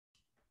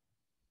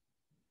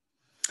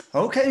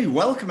Okay,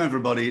 welcome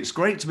everybody. It's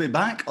great to be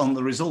back on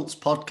the Results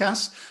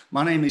Podcast.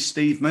 My name is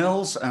Steve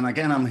Mills, and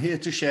again, I'm here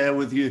to share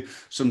with you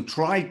some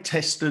tried,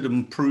 tested,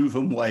 and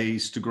proven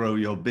ways to grow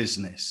your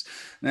business.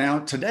 Now,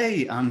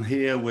 today I'm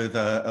here with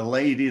a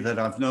lady that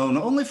I've known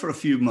only for a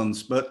few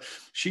months, but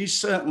she's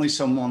certainly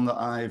someone that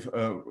I've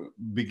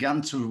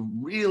began to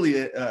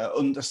really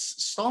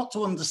start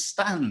to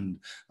understand,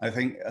 I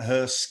think,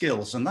 her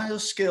skills. And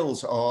those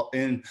skills are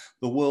in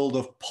the world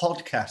of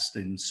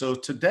podcasting. So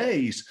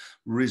today's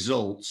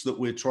results that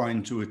we're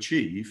trying to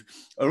achieve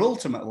are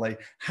ultimately,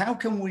 how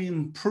can we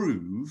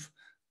improve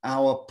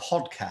our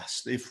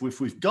podcast? If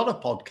we've got a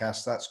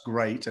podcast, that's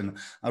great, and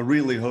I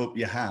really hope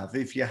you have.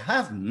 If you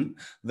haven't,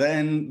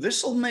 then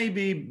this will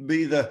maybe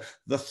be the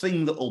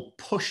thing that will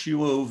push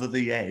you over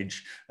the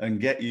edge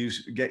and get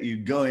you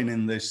going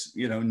in this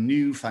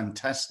new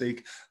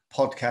fantastic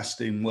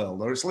podcasting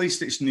world, or at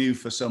least it's new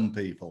for some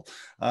people.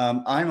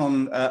 I'm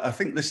on, I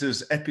think this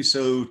is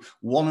episode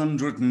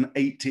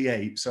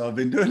 188, so I've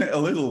been doing it a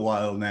little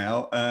while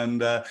now,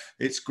 and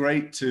it's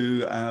great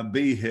to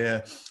be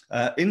here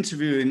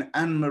interviewing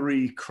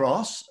Annemarie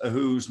Cross,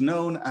 who's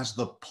known as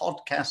the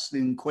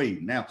podcasting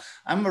queen. Now,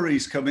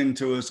 Annemarie's coming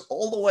to us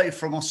all the way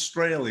from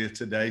Australia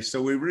today,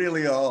 so we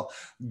really are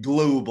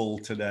global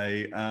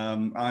today.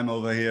 I'm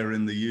over here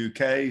in the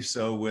UK,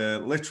 so we're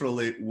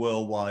literally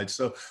worldwide.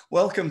 So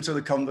welcome to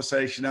the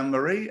conversation,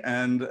 Annemarie,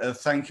 and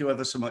thank you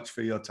ever so much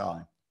for your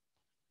time.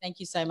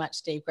 Thank you so much,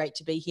 Steve. Great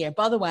to be here.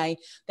 By the way,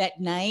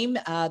 that name,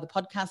 the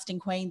podcasting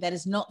queen, that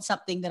is not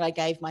something that I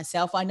gave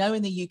myself. I know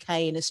in the UK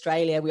and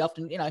Australia, we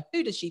often,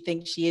 who does she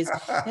think she is?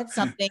 That's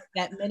something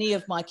that many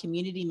of my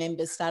community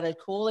members started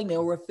calling me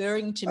or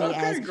referring to me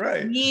as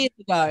years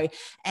ago.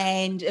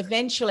 And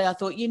eventually I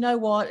thought, you know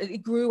what, it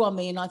grew on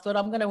me and I thought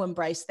I'm going to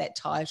embrace that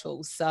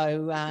title.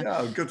 So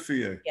yeah, good for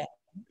you. Yeah.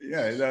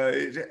 Yeah,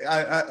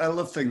 I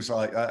love things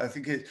like I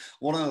think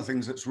one of the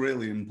things that's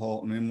really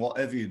important in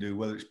whatever you do,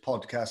 whether it's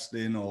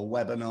podcasting or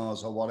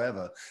webinars or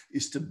whatever,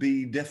 is to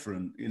be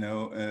different.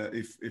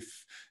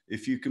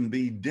 If you can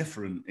be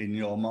different in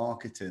your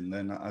marketing,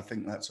 then I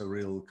think that's a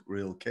real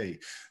key.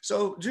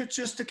 So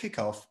just to kick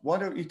off, why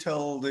don't you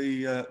tell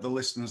the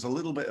listeners a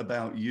little bit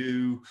about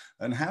you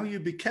and how you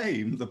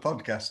became the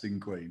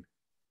podcasting queen?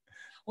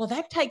 Well,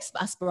 that takes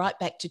us right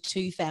back to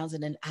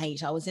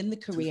 2008. I was in the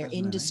career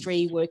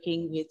industry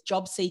working with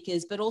job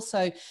seekers, but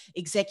also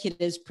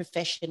executives,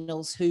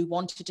 professionals who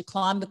wanted to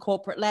climb the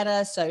corporate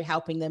ladder. So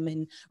helping them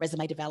in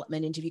resume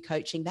development, interview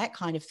coaching, that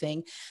kind of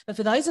thing. But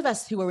for those of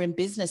us who were in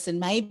business and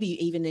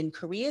maybe even in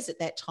careers at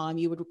that time,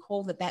 you would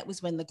recall that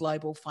was when the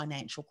global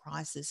financial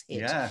crisis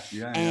hit.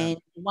 And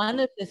one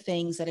of the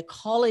things that a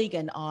colleague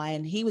and I,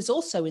 and he was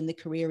also in the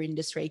career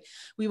industry,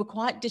 we were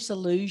quite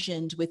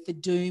disillusioned with the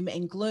doom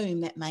and gloom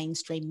that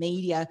mainstream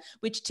media,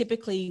 which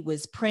typically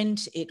was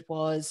print, it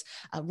was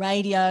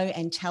radio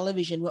and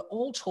television, were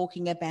all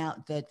talking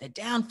about the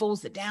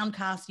downfalls, the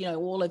downcast,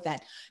 all of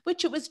that,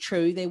 which it was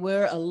true. There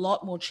were a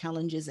lot more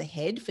challenges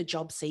ahead for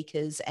job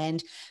seekers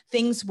and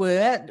things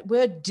were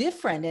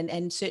different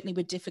and certainly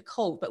were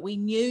difficult. But we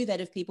knew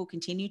that if people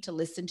continued to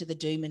listen to the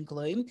doom and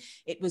gloom,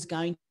 it was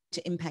going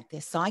to impact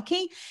their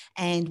psyche,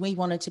 and we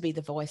wanted to be the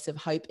voice of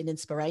hope and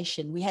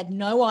inspiration. We had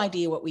no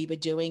idea what we were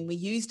doing. We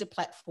used a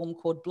platform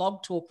called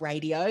Blog Talk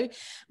Radio,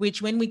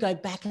 which when we go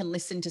back and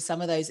listen to some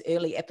of those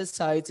early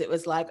episodes, it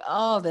was like,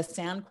 the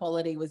sound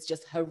quality was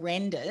just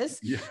horrendous.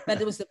 Yeah.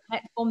 But it was the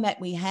platform that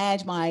we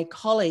had. My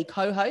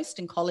co-host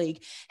and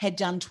colleague had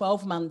done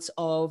 12 months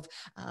of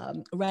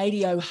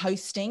radio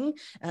hosting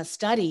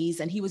studies,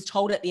 and he was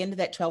told at the end of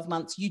that 12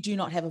 months, you do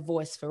not have a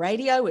voice for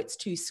radio, it's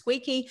too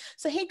squeaky.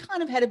 So he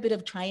kind of had a bit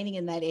of training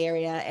in that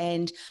area,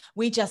 and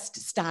we just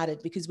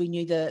started because we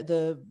knew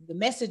the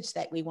message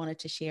that we wanted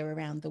to share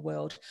around the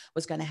world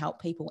was going to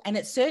help people, and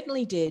it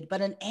certainly did.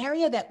 But an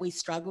area that we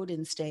struggled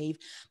in, Steve,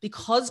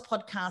 because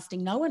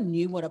podcasting, no one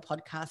knew what a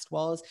podcast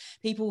was.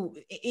 People,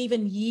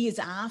 even years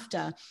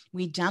after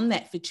we'd done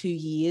that for 2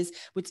 years,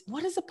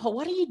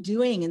 what are you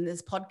doing in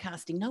this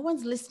podcasting? No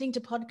one's listening to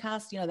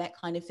podcasts, that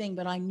kind of thing.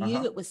 But I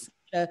knew it was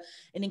an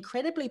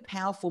incredibly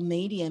powerful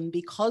medium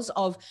because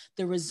of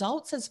the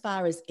results as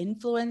far as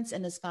influence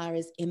and as far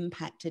as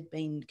impact had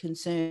been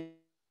concerned.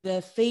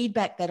 The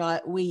feedback that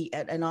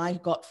I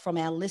got from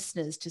our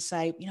listeners to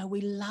say,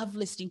 we love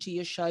listening to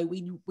your show.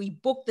 We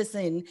book this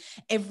in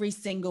every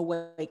single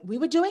week. We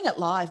were doing it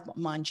live,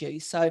 mind you.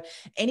 So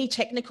any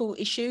technical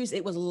issues,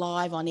 it was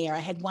live on air. I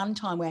had one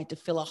time where I had to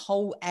fill a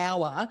whole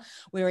hour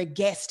where a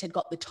guest had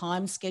got the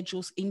time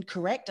schedules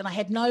incorrect and I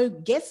had no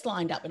guests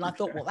lined up. And I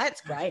thought, well,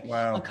 that's great.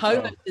 Wow. My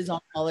co-host is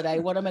on holiday.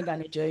 What am I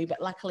going to do?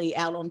 But luckily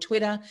out on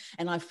Twitter,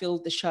 and I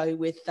filled the show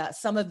with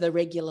some of the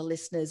regular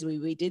listeners.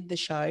 We did the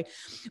show.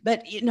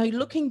 But,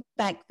 looking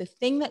back, the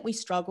thing that we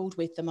struggled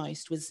with the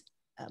most was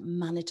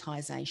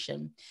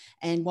monetization.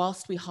 And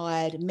whilst we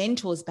hired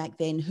mentors back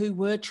then who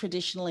were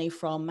traditionally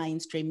from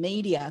mainstream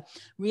media,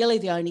 really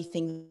the only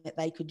thing that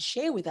they could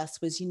share with us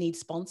was you need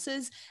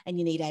sponsors and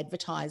you need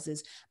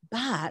advertisers.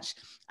 But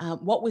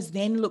what was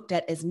then looked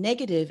at as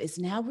negative is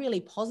now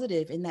really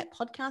positive, in that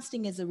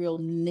podcasting is a real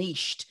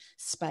niched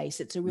space.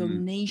 It's a real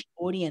niche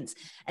audience.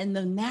 And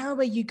the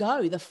narrower you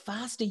go, the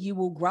faster you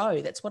will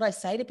grow. That's what I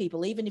say to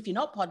people. Even if you're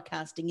not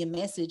podcasting, your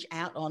message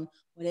out on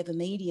whatever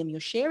medium you're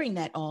sharing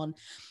that on.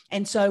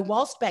 And so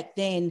whilst back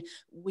then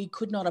we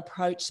could not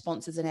approach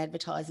sponsors and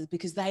advertisers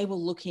because they were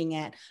looking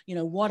at, you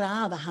know, what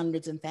are the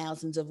hundreds and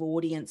thousands of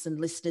audience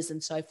and listeners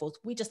and so forth,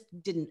 we just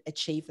didn't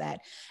achieve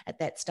that at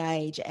that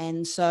stage.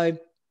 And so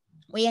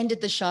we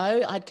ended the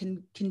show. I'd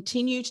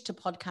continued to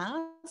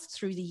podcast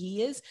through the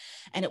years.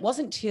 And it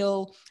wasn't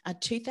till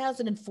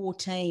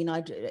 2014,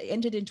 I'd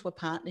entered into a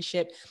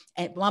partnership.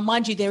 And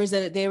mind you, there is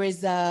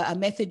a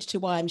method to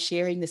why I'm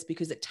sharing this,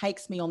 because it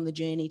takes me on the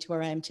journey to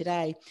where I am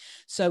today.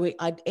 So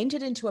I'd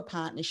entered into a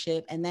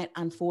partnership, and that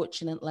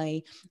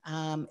unfortunately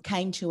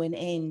came to an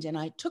end. And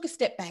I took a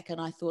step back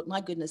and I thought, my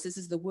goodness, this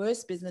is the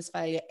worst business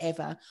failure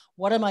ever.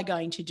 What am I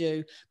going to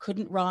do?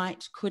 Couldn't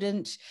write,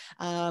 couldn't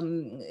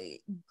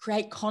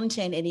create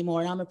content anymore.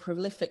 And I'm a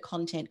prolific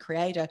content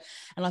creator.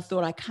 And I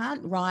thought, I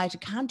can't write, I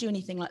can't do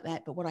anything like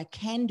that. But what I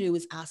can do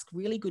is ask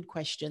really good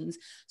questions.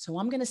 So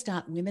I'm going to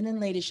start Women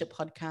in Leadership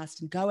podcast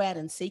and go out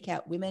and seek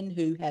out women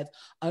who have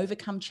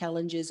overcome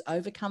challenges,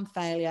 overcome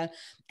failure,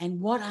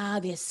 and what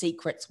are their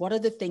secrets? What are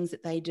the things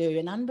that they do?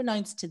 And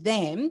unbeknownst to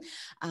them,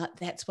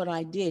 that's what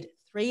I did.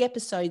 3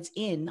 episodes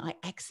in, I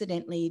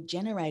accidentally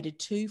generated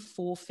 2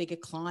 4-figure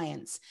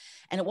clients.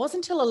 And it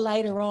wasn't until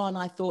later on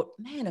I thought,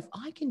 man, if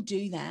I can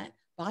do that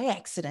by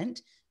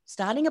accident,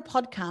 starting a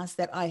podcast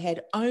that I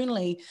had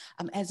only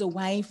as a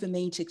way for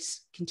me to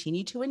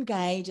continue to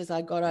engage as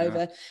I got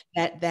over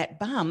that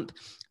bump.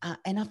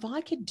 And if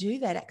I could do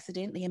that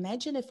accidentally,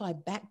 imagine if I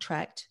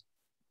backtracked.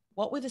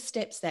 What were the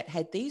steps that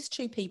had these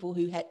 2 people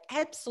who had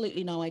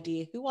absolutely no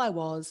idea who I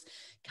was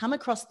come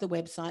across the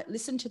website,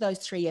 listen to those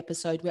 3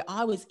 episodes where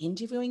I was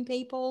interviewing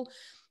people?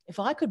 If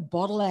I could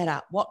bottle that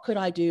up, what could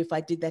I do if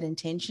I did that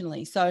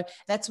intentionally? So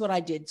that's what I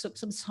did. Took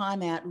some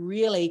time out,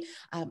 really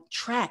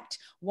tracked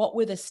what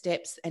were the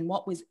steps and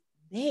what was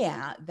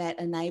there that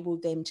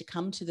enabled them to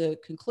come to the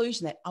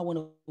conclusion that I want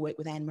to work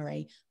with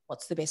Annemarie.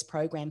 What's the best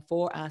program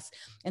for us?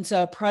 And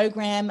so a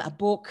program, a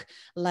book,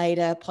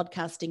 later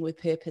Podcasting with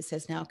Purpose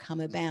has now come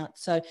about.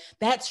 So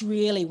that's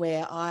really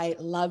where I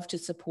love to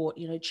support,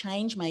 you know,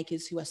 change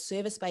makers who are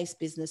service-based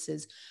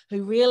businesses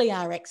who really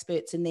are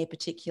experts in their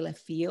particular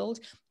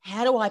field.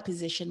 How do I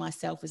position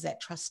myself as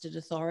that trusted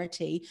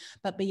authority,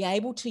 but be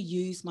able to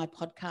use my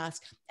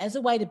podcast as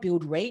a way to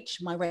build reach,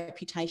 my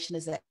reputation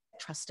as that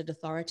trusted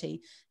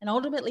authority, and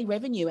ultimately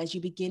revenue as you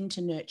begin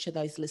to nurture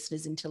those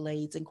listeners into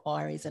leads,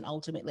 inquiries, and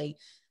ultimately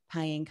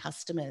paying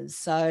customers.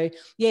 So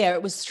yeah,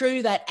 it was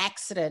through that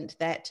accident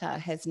that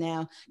has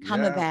now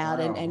come about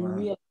and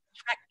really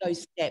track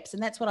those steps.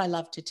 And that's what I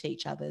love to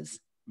teach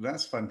others.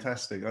 That's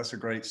fantastic. That's a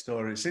great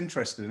story. It's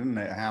interesting, isn't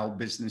it, how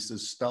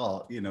businesses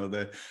start? You know,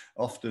 they're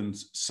often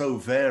so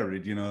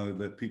varied, you know,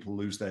 that people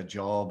lose their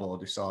job or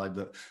decide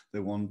that they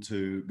want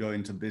to go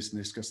into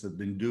business because they've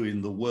been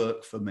doing the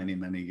work for many,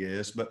 many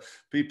years. But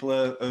people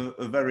are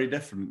very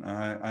different.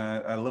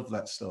 I love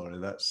that story.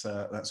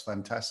 That's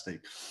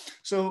fantastic.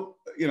 So,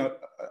 you know,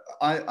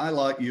 I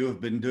like you,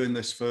 have been doing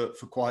this for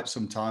quite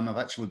some time. I've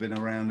actually been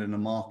around in the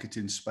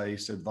marketing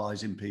space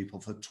advising people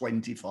for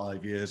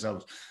 25 years. I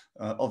was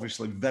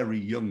obviously very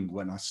young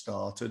when I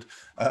started,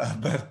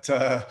 but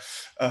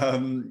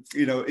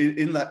you know,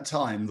 in that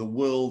time, the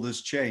world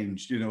has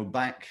changed. You know,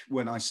 back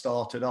when I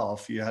started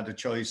off, you had a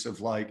choice of,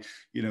 like,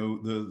 you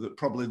know,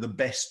 probably the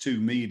best 2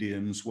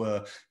 mediums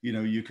were, you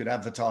know, you could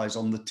advertise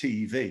on the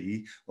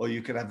TV or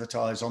you could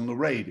advertise on the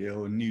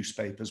radio and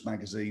newspapers,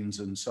 magazines,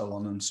 and so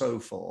on and so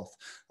forth.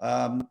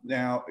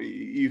 Now,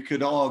 you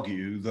could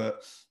argue that,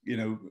 you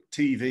know,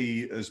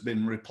 TV has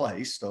been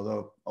replaced,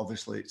 although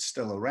obviously it's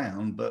still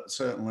around, but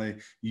certainly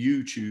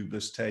YouTube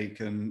has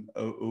taken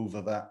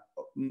over that,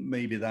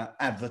 maybe that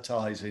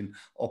advertising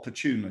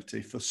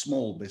opportunity for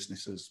small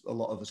businesses. A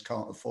lot of us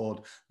can't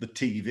afford the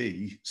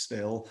TV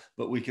still,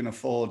 but we can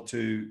afford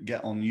to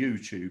get on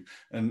YouTube.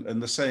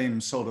 And the same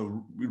sort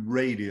of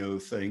radio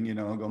thing, you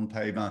know, I'm going to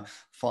pay my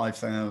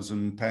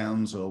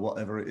 £5,000 or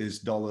whatever it is,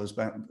 dollars,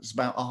 it's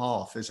about a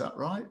half, is that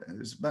right?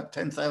 It's about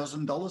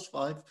 $10,000,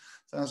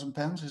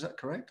 £5,000, is that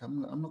correct?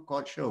 I'm not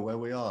quite sure where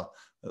we are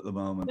at the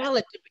moment.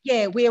 Well,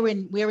 yeah, we're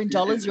in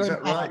dollars. Is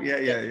that right?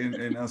 Yeah,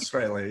 in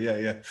Australia,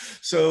 yeah.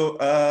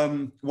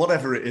 So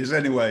whatever it is,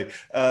 anyway,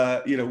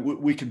 you know,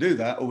 we can do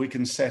that, or we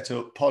can set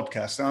up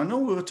podcasts. Now, I know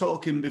we were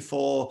talking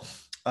before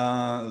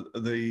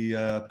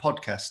the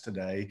podcast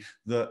today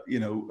that,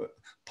 you know,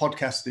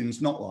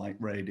 podcasting's not like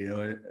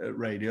radio,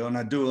 and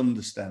I do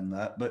understand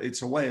that, but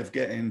it's a way of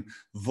getting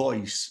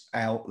voice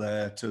out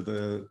there to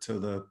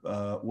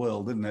the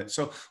world, isn't it?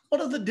 So what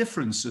are the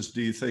differences,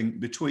 do you think,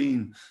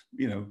 between,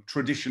 you know,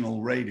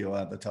 traditional radio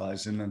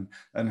advertising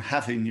and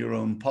having your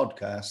own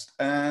podcast?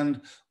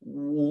 And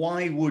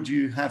why would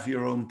you have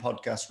your own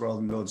podcast rather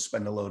than go and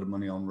spend a load of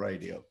money on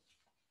radio?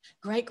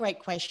 Great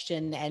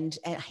question. And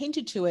I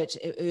hinted to it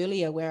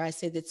earlier where I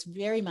said it's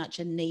very much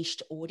a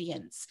niched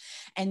audience.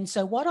 And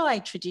so what I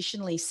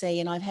traditionally see,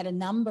 and I've had a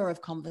number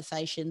of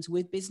conversations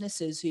with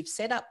businesses who've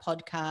set up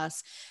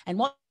podcasts, and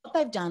what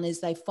they've done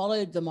is they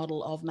followed the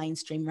model of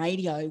mainstream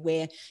radio,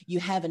 where you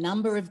have a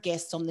number of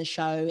guests on the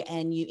show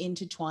and you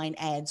intertwine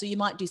ads, or you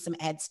might do some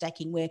ad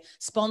stacking where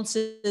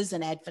sponsors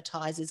and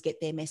advertisers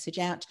get their message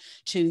out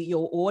to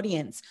your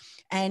audience.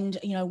 And,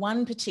 you know,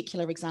 one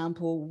particular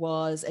example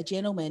was a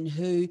gentleman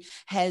who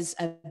has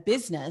a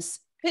business,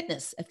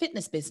 a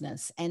fitness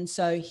business. And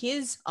so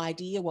his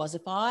idea was,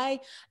 if I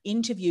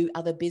interview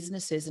other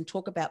businesses and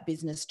talk about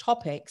business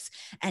topics,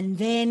 and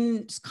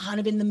then kind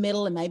of in the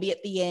middle and maybe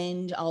at the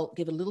end, I'll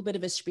give a little bit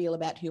of a spiel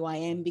about who I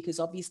am, because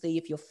obviously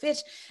if you're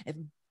fit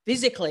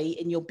physically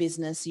in your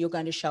business, you're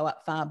going to show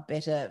up far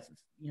better,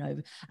 you know,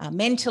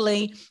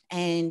 mentally,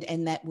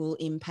 and that will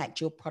impact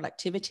your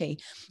productivity.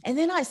 And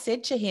then I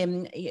said to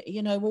him,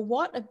 you know, well,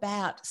 what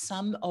about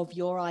some of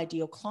your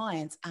ideal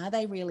clients? Are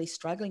they really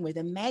struggling with?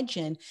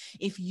 Imagine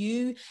if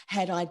you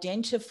had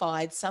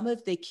identified some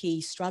of the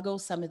key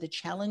struggles, some of the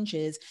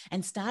challenges,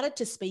 and started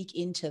to speak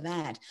into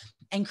that,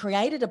 and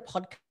created a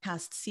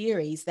podcast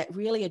series that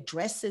really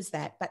addresses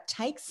that, but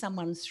takes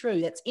someone through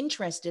that's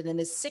interested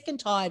and is sick and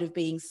tired of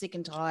being sick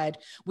and tired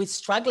with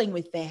struggling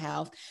with their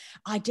health,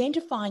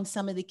 identifying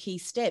some of the key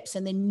steps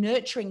and then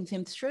nurturing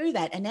them through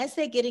that. And as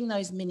they're getting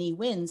those mini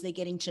wins, they're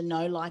getting to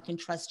know, like, and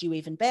trust you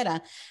even better.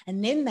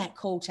 And then that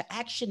call to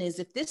action is,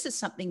 if this is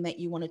something that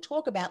you want to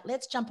talk about,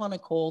 let's jump on a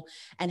call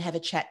and have a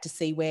chat to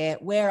see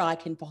where I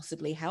can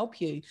possibly help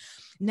you.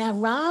 Now,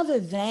 rather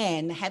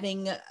than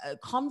having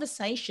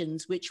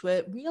conversations which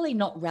were really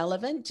not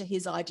relevant to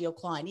his ideal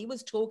client, he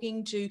was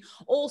talking to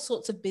all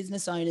sorts of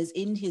business owners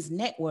in his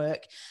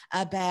network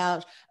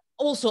about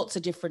all sorts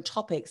of different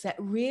topics that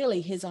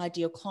really his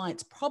ideal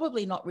client's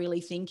probably not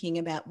really thinking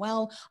about,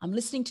 well, I'm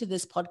listening to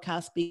this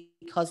podcast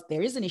because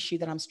there is an issue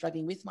that I'm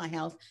struggling with my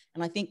health,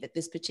 and I think that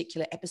this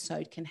particular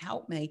episode can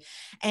help me.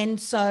 And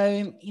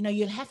so, you know,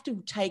 you'd have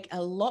to take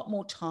a lot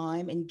more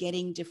time in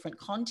getting different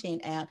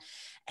content out.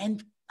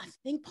 And I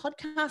think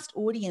podcast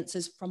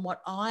audiences, from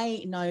what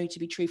I know to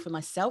be true for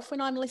myself when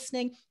I'm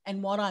listening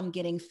and what I'm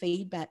getting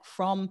feedback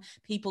from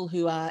people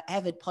who are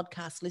avid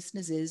podcast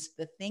listeners, is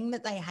the thing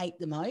that they hate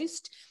the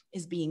most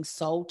is being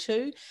sold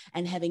to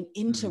and having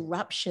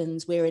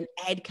interruptions where an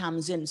ad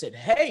comes in and said,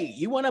 hey,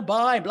 you want to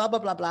buy blah, blah,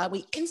 blah, blah.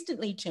 We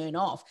instantly turn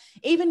off.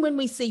 Even when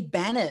we see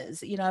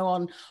banners, you know,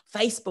 on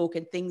Facebook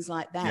and things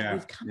like that,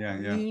 we've come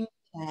immune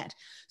to that.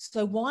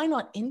 So why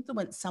not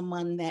influence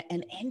someone that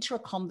and enter a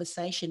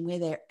conversation where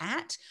they're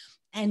at,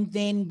 and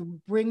then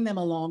bring them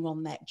along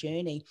on that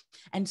journey?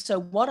 And so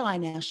what I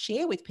now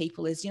share with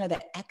people is, you know,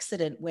 that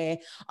accident where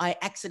I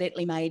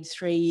accidentally made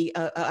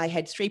I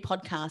had 3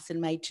 podcasts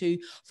and made 2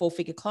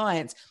 4-figure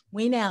clients.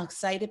 We now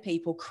say to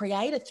people,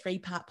 create a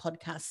 3-part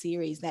podcast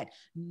series that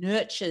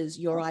nurtures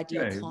your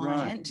ideal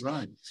client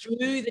through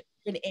the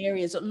different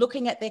areas,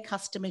 looking at their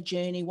customer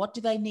journey. What do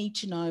they need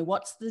to know?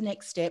 What's the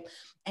next step?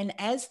 And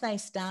as they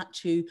start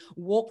to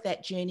walk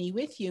that journey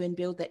with you and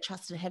build that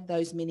trust and have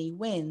those mini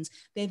wins,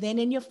 they're then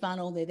in your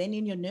funnel, they're then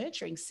in your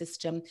nurturing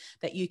system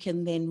that you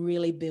can then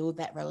really build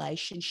that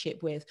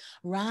relationship with,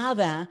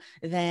 rather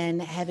than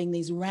having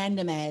these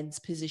random ads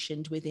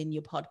positioned within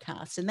your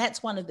podcast. And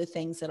that's one of the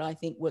things that I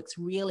think works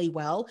really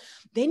well.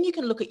 Then you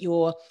can look at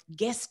your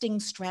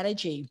guesting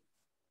strategy.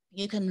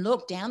 You can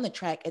look down the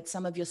track at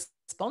some of your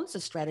sponsor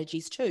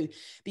strategies too,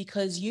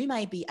 because you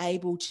may be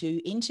able to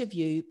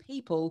interview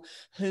people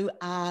who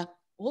are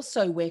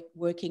also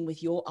working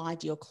with your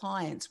ideal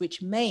clients,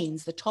 which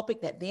means the topic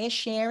that they're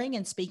sharing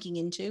and speaking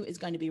into is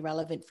going to be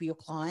relevant for your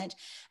client.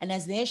 And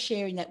as they're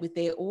sharing that with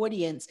their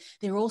audience,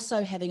 they're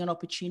also having an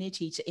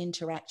opportunity to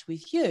interact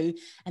with you.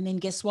 And then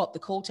guess what? The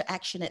call to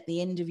action at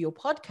the end of your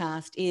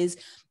podcast is,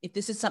 if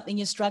this is something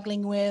you're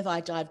struggling with,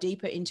 I dive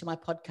deeper into my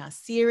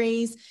podcast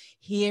series.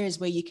 Here is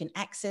where you can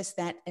access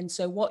that. And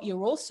so what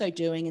you're also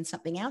doing, and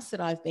something else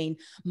that I've been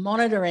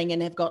monitoring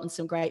and have gotten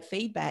some great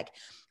feedback,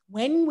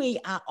 when we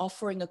are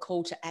offering a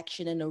call to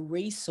action and a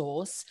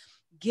resource,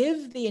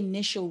 give the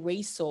initial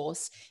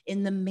resource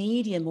in the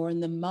medium or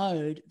in the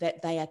mode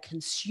that they are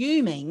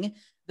consuming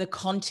the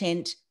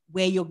content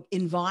where you're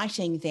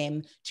inviting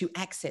them to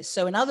access.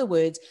 So in other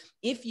words,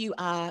 if you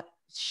are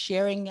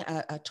sharing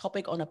a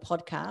topic on a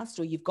podcast,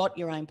 or you've got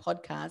your own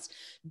podcast,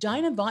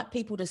 don't invite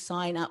people to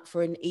sign up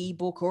for an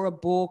ebook or a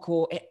book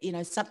or, you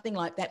know, something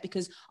like that,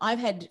 because I've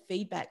had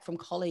feedback from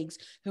colleagues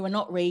who are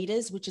not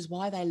readers, which is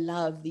why they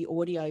love the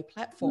audio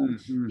platform,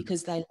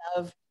 because they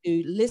love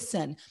to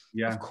listen.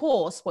 Of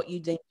course, what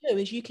you then do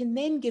is you can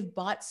then give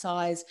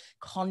bite-sized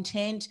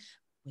content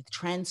with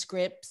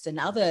transcripts and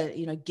other,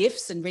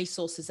 gifts and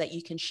resources that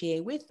you can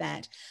share with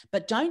that.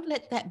 But don't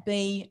let that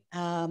be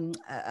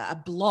a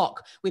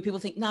block where people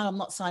think, no, I'm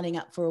not signing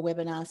up for a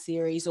webinar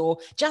series or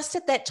just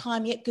at that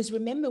time yet. Because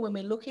remember, when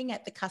we're looking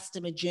at the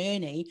customer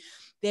journey,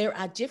 there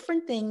are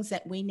different things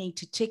that we need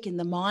to tick in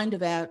the mind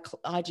of our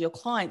ideal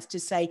clients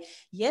to say,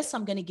 yes,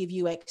 I'm going to give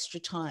you extra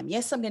time.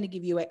 Yes, I'm going to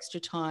give you extra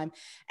time.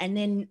 And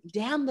then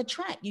down the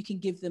track, you can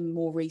give them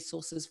more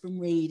resources from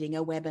reading,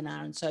 a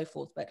webinar and so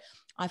forth. But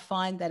I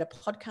find that a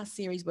podcast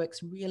series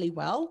works really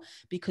well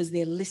because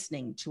they're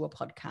listening to a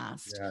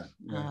podcast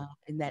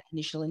in that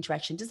initial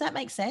interaction. Does that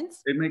make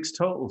sense? It makes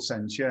total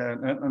sense, yeah.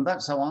 And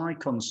that's how I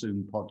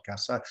consume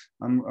podcasts.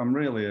 I'm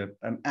really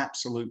an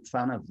absolute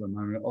fan of them.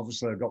 I mean,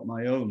 obviously, I've got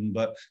my own,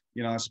 but,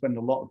 I spend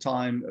a lot of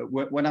time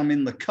when I'm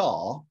in the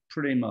car,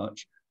 pretty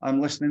much,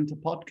 I'm listening to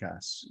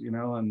podcasts,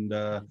 and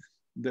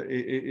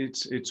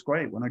it's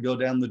great. When I go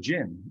down the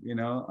gym,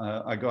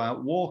 I go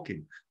out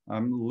walking,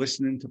 I'm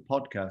listening to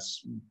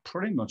podcasts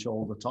pretty much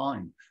all the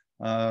time.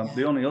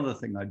 The only other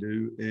thing I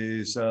do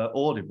is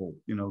Audible,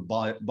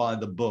 buy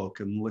the book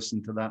and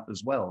listen to that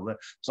as well.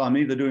 So I'm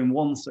either doing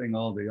one thing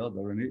or the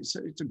other, and it's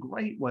a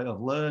great way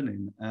of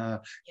learning.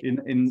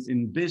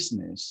 In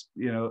business,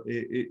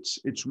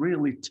 it's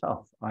really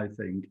tough, I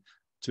think,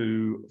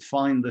 to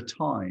find the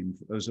time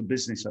as a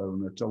business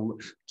owner to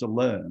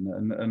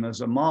learn, and as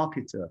a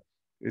marketer.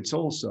 It's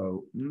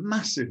also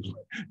massive.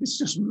 It's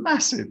just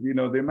massive,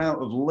 the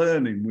amount of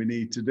learning we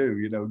need to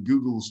do.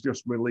 Google's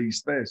just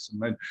released this,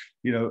 and then,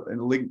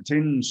 and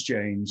LinkedIn's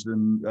changed,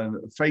 and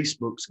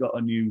Facebook's got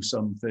a new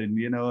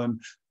something,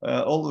 and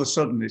all of a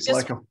sudden it's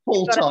like a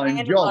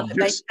full-time job,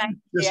 just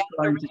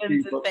trying to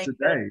keep up to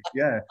date.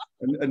 Yeah,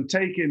 and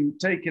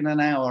taking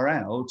an hour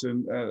out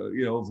and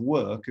of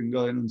work and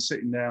going and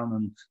sitting down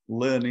and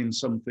learning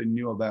something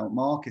new about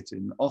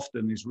marketing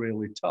often is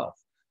really tough.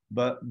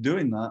 But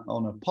doing that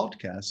on a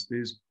podcast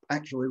is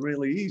actually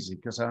really easy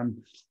because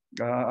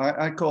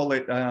I call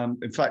it,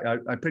 in fact,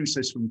 I pinched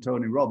this from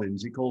Tony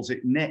Robbins. He calls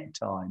it net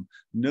time,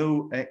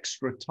 no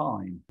extra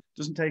time. It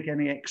doesn't take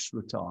any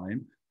extra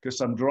time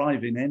because I'm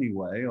driving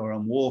anyway, or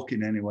I'm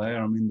walking anyway,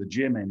 or I'm in the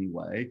gym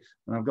anyway,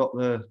 and I've got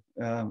the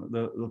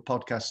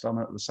podcast on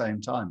at the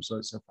same time. So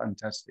it's a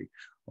fantastic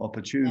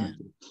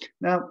opportunity. Yeah.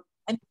 Now,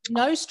 and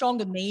no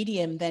stronger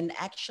medium than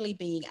actually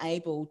being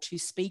able to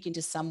speak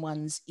into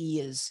someone's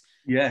ears.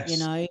 Yes.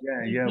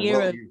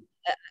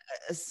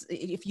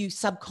 If you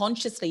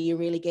subconsciously, you're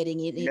really getting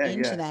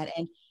into that.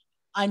 And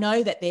I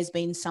know that there's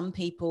been some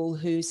people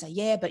who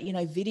say, but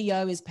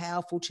video is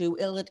powerful too.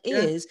 Well, it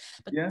is,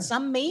 but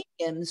some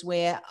mediums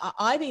where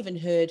I've even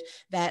heard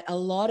that a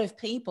lot of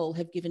people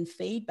have given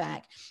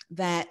feedback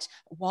that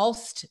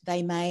whilst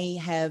they may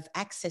have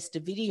access to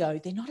video,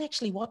 they're not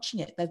actually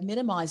watching it. They've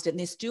minimized it and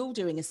they're still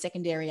doing a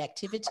secondary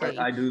activity.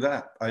 I do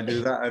that.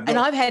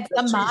 I've had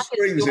some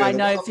marketers who I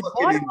know said,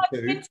 why do I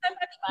spend so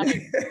much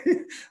money?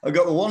 I've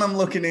got the one I'm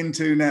looking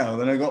into now.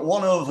 Then I've got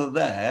one over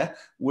there,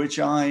 which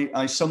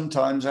I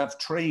sometimes have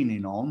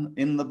training on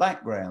in the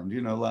background,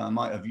 like I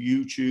might have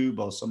YouTube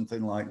or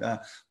something like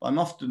that. But I'm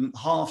often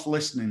half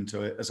listening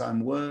to it as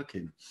I'm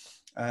working.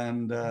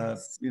 And,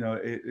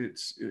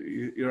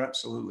 you're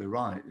absolutely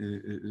right.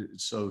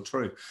 It's so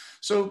true.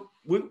 So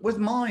with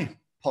my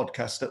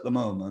podcast at the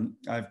moment,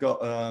 I've got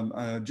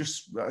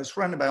it's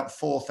around about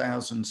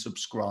 4,000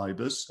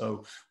 subscribers,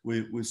 so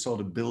we've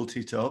sort of built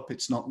it up.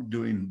 It's not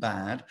doing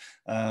bad,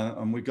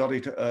 and we got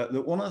it.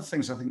 One of the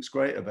things I think is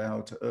great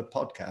about a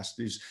podcast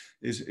is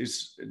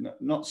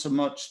not so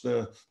much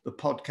the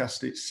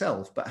podcast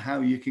itself, but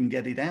how you can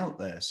get it out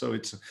there. So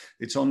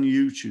it's on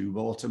YouTube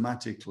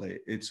automatically.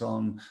 It's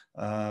on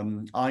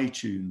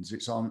iTunes.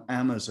 It's on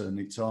Amazon.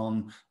 It's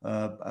on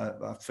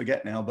I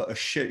forget now, but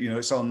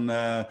it's on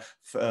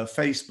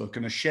Facebook,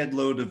 and a shed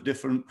load of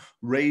different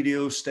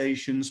radio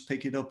stations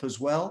pick it up as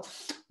well.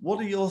 What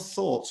are your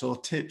thoughts or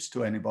tips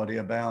to anybody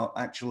about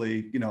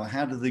actually,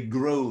 how do they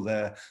grow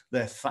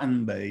their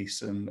fan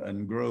base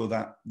and grow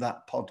that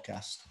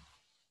podcast?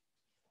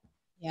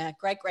 Yeah,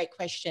 great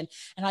question.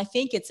 And I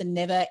think it's a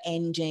never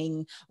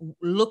ending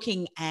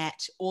looking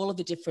at all of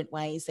the different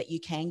ways that you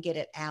can get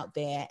it out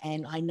there.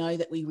 And I know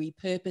that we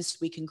repurpose,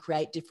 we can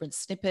create different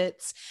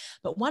snippets.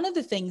 But one of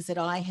the things that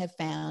I have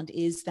found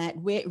is that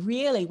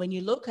when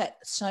you look at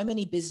so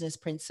many business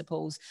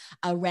principles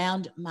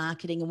around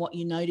marketing and what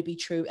you know to be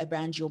true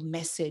around your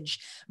message,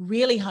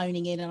 really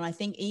honing in. And I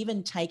think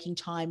even taking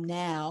time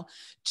now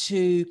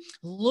to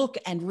look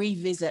and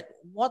revisit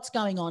what's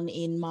going on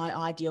in my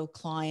ideal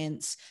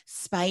clients'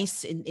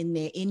 space in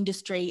their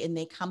industry, in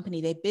their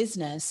company, their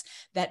business,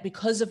 that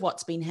because of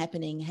what's been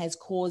happening has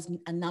caused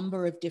a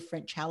number of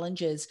different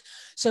challenges.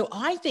 So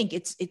I think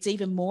it's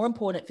even more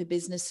important for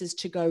businesses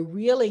to go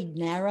really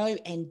narrow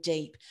and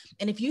deep.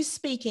 And if you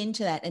speak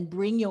into that and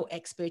bring your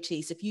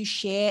expertise, if you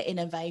share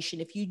innovation,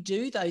 if you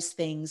do those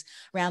things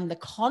around the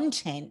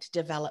content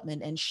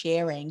development and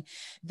sharing,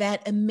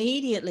 that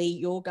immediately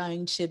you're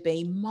going to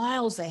be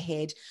miles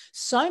ahead,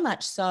 so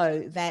much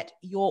so that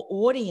your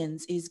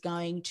audience is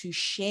going to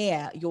share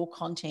share your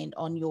content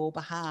on your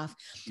behalf.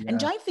 Yeah. And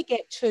don't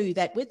forget too,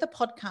 that with the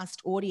podcast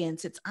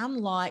audience, it's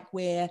unlike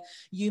where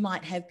you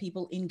might have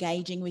people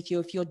engaging with you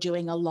if you're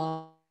doing a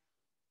live,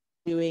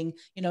 doing,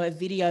 a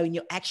video and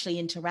you're actually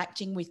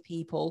interacting with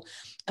people.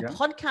 A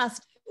podcast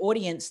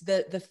audience,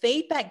 the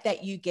feedback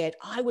that you get,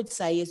 I would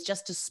say, is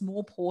just a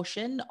small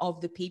portion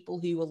of the people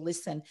who will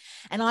listen.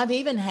 And I've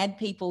even had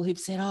people who've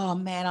said, oh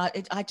man,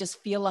 I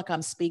just feel like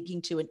I'm speaking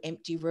to an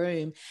empty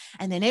room.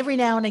 And then every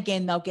now and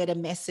again, they'll get a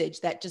message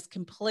that just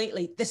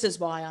completely, this is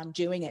why I'm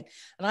doing it.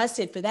 And I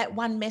said, for that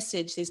one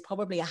message, there's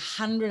probably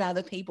 100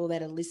 other people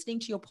that are listening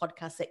to your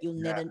podcast that you'll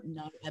never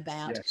know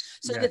about.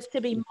 So that's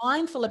to be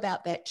mindful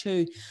about that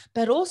too.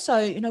 But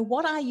also,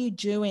 what are you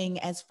doing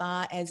as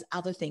far as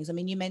other things? I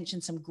mean, you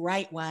mentioned some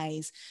great ways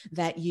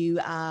that you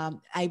are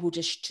able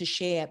to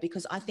share,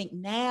 because I think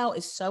now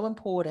is so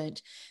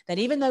important that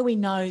even though we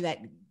know that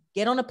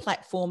get on a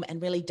platform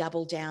and really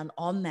double down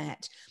on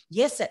that.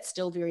 Yes, that's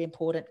still very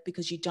important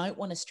because you don't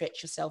want to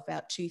stretch yourself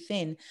out too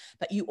thin,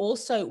 but you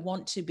also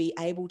want to be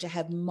able to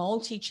have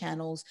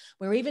multi-channels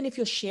where even if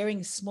you're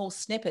sharing small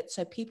snippets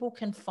so people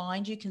can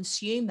find you,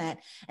 consume that,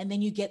 and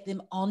then you get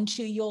them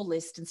onto your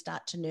list and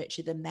start to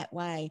nurture them that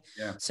way.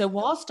 Yeah. So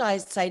whilst I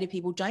say to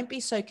people, don't be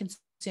so concerned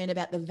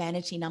about the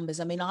vanity numbers.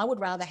 I mean, I would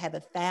rather have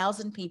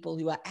 1,000 people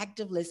who are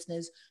active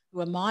listeners,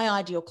 who are my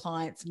ideal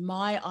clients,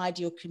 my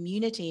ideal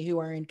community who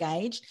are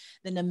engaged,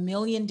 than 1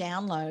 million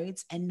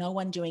downloads and no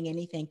one doing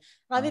anything.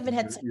 And I've even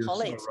had some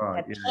colleagues who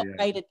have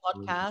top-rated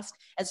podcasts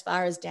as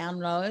far as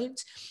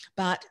downloads,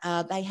 but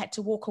they had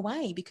to walk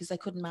away because they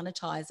couldn't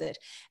monetize it.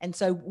 And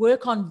so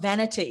work on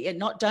vanity, and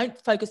don't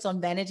focus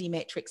on vanity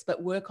metrics,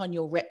 but work on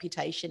your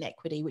reputation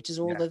equity, which is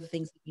all of the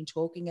things we've been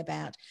talking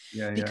about.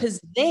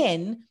 Because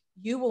then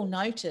you will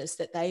notice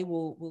that they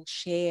will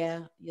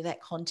share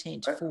that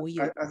content for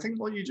you. I think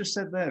what you just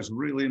said there is a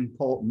really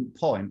important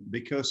point,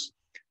 because,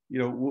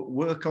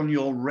 work on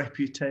your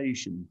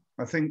reputation.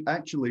 I think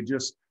actually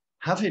just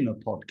having a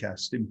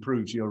podcast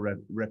improves your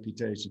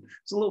reputation.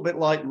 It's a little bit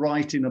like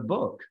writing a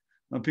book.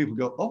 And people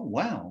go, oh,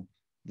 wow,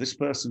 this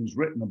person's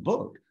written a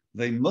book.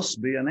 They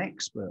must be an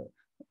expert.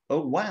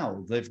 Oh,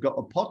 wow, they've got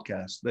a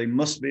podcast. They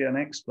must be an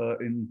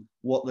expert in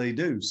what they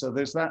do. So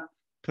there's that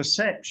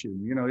perception,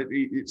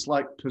 it's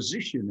like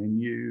positioning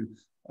you,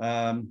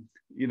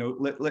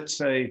 let's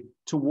say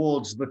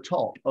towards the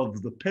top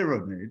of the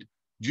pyramid,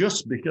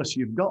 just because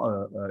you've got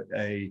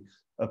a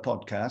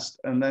podcast,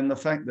 and then the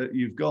fact that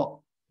you've got,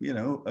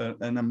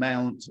 an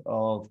amount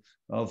of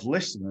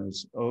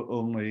listeners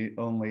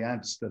only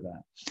adds to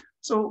that.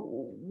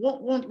 So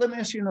let me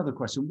ask you another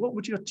question. What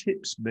would your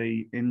tips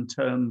be in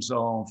terms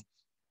of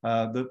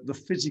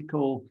the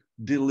physical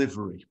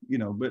delivery,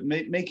 but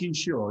making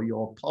sure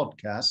your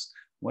podcast,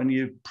 when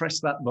you press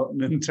that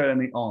button and turn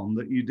it on,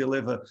 that you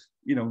deliver,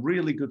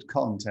 really good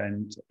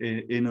content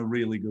in a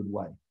really good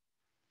way?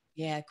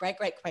 Yeah, great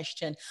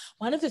question.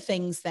 One of the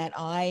things that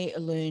I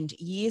learned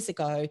years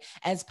ago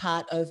as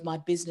part of my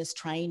business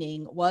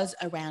training was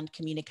around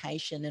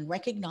communication and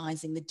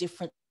recognizing the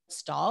different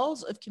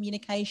styles of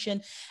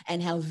communication,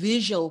 and how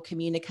visual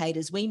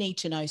communicators, we need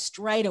to know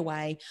straight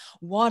away,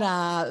 what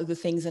are the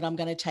things that I'm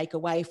going to take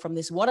away from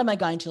this? What am I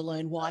going to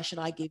learn? Why should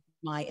I give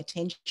my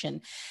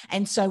attention?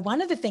 And so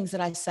one of the things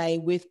that I say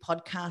with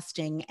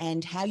podcasting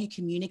and how you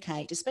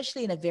communicate,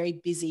 especially in a very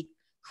busy,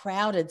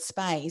 crowded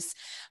space,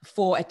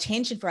 for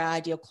attention for our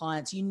ideal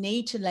clients, you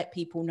need to let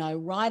people know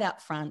right up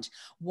front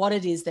what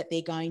it is that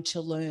they're going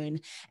to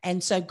learn.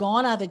 And so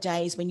gone are the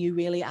days when you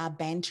really are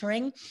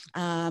bantering.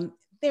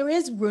 There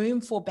is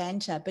room for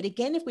banter. But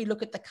again, if we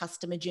look at the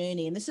customer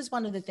journey, and this is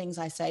one of the things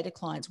I say to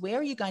clients, where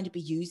are you going to be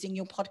using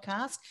your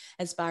podcast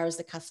as far as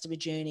the customer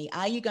journey?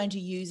 Are you going to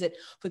use it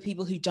for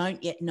people who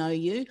don't yet know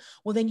you?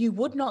 Well, then you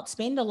would not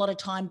spend a lot of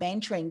time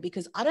bantering,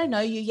 because I don't know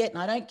you yet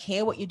and I don't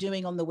care what you're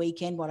doing on the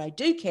weekend. What I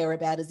do care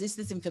about is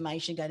this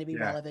information going to be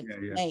relevant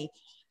for me?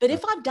 But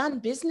if I've done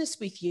business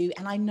with you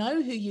and I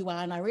know who you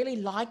are and I really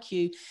like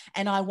you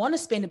and I want to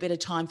spend a bit of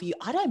time for you,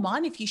 I don't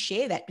mind if you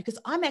share that, because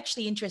I'm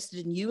actually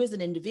interested in you as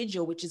an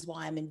individual, which is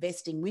why I'm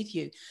investing with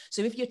you.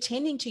 So if you're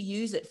tending to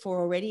use it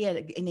for already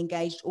an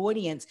engaged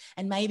audience,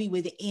 and maybe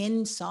with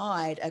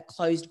inside a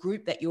closed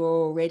group that you're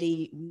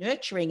already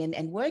nurturing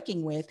and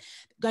working with,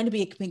 going to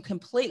be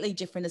completely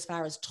different as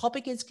far as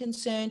topic is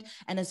concerned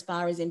and as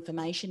far as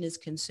information is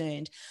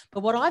concerned.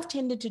 But what I've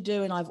tended to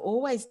do, and I've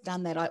always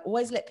done that, I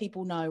always let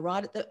people know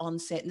right at the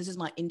onset, and this is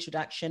my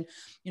introduction,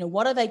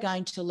 what are they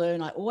going to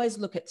learn? I always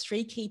look at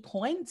 3 key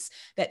points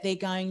that they're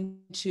going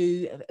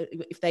to,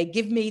 if they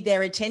give me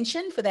their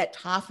attention for that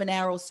half an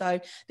hour or so,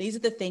 these are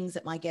the things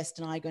that my guest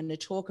and I are going to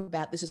talk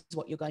about. This is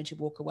what you're going to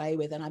walk away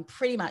with. And I'm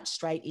pretty much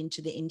straight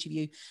into the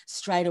interview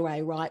straight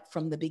away, right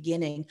from the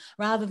beginning,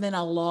 rather than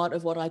a lot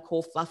of what I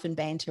call fluff and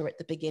banter at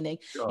the beginning.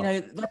 Sure.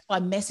 That's why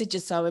message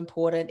is so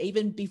important,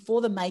 even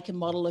before the make and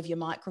model of your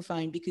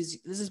microphone,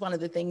 because this is one of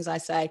the things I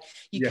say,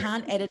 you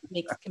can't edit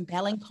mix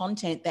compelling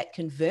content that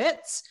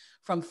converts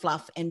from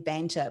fluff and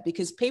banter,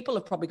 because people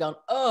have probably gone,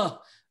 oh,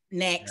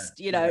 next,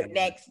 Yeah.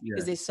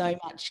 because there's so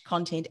much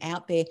content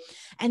out there.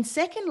 And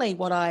secondly,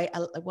 what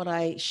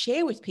I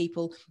share with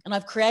people, and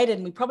I've created,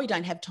 and we probably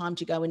don't have time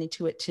to go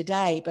into it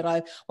today,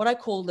 but what I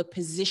call the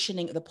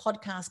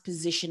podcast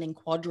positioning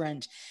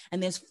quadrant.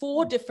 And there's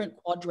 4 different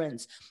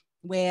quadrants,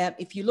 where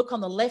if you look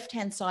on the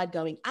left-hand side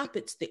going up,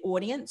 it's the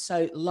audience,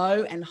 so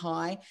low and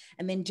high,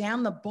 and then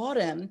down the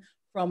bottom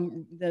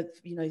from the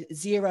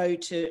 0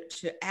 to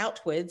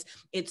outwards,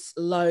 it's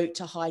low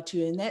to high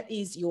too, and that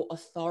is your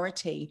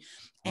authority.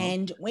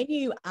 And when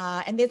you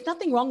are, and there's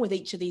nothing wrong with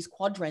each of these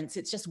quadrants,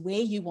 it's just where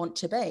you want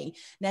to be.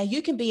 Now,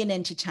 you can be an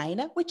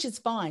entertainer, which is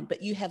fine,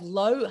 but you have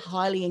low,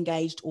 highly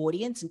engaged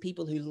audience and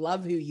people who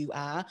love who you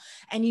are,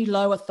 and you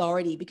low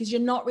authority, because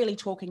you're not really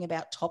talking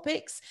about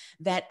topics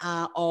that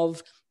are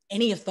of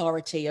any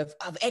authority of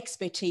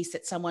expertise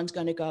that someone's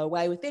going to go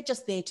away with. They're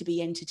just there to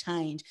be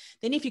entertained.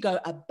 Then if you go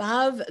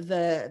above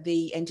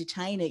the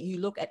entertainer, you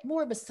look at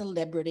more of a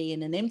celebrity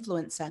and an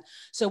influencer.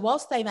 So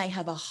whilst they may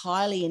have a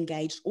highly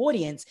engaged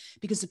audience,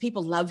 because the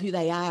people love who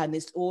they are, and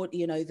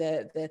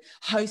the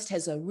host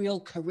has a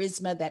real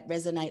charisma that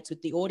resonates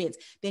with the audience,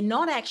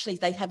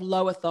 they have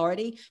low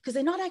authority because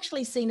they're not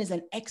actually seen as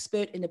an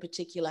expert in a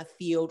particular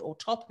field or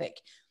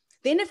topic.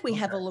 Then if we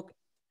have a look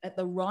at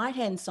the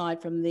right-hand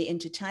side from the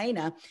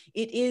entertainer,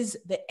 it is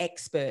the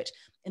expert.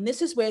 And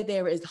this is where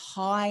there is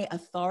high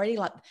authority.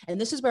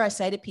 And this is where I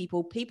say to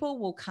people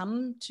will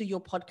come to your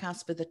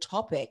podcast for the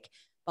topic,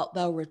 but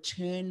they'll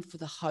return for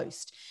the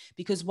host.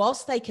 Because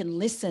whilst they can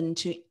listen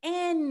to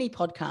any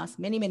podcast,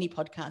 many, many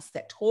podcasts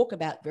that talk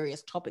about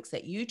various topics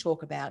that you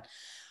talk about,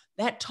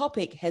 that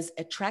topic has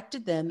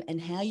attracted them,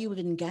 and how you have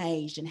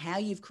engaged and how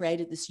you've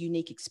created this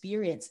unique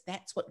experience,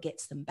 that's what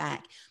gets them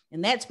back.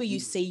 And that's where you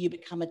see you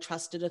become a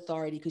trusted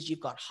authority, because you've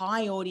got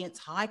high audience,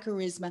 high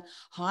charisma,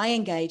 high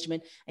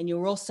engagement, and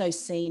you're also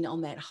seen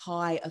on that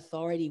high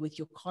authority with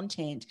your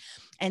content.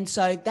 And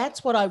so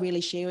that's what I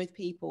really share with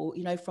people,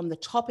 from the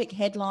topic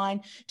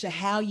headline to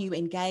how you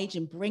engage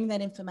and bring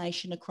that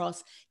information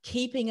across,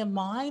 keeping in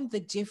mind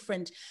the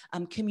different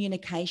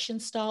communication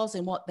styles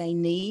and what they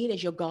need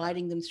as you're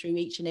guiding them through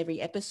each and every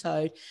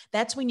episode.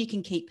 That's when you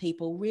can keep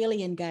people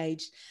really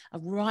engaged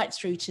right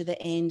through to the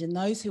end. And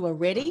those who are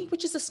ready,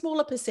 which is a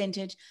smaller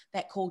percentage,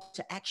 that call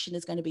to action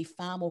is going to be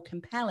far more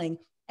compelling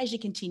as you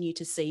continue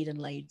to seed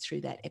and lead through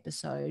that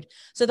episode.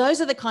 So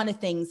those are the kind of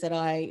things that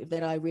I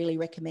really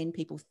recommend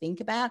people think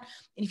about.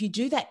 And if you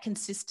do that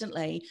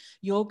consistently,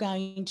 you're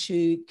going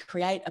to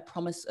create a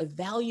promise of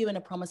value and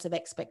a promise of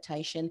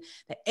expectation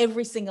that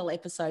every single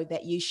episode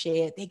that you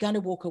share, they're going to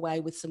walk away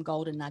with some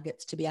golden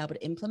nuggets to be able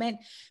to implement,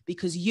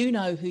 because you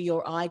know who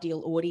your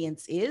ideal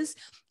audience is,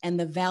 and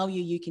the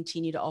value you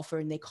continue to offer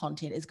in their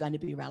content is going to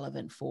be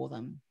relevant for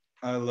them.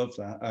 I love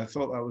that. I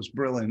thought that was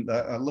brilliant.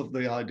 I love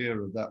the idea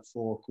of that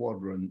 4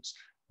 quadrants.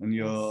 And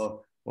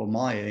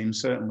my aim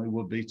certainly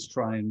would be to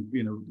try and,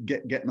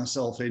 get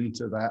myself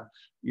into that,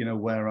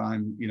 where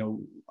I'm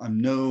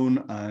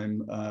known,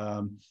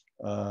 I'm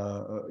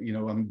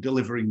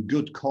delivering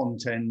good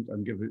content,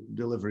 and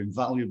delivering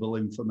valuable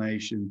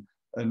information,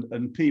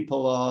 and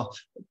people are.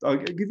 I'll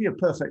give you a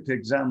perfect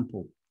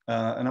example.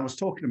 And I was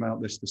talking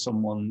about this to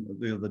someone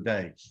the other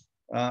day.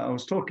 I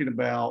was talking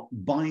about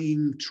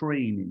buying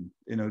training,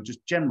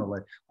 just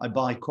generally. I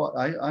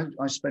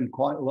spend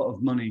quite a lot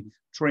of money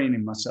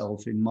training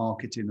myself in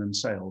marketing and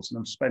sales. And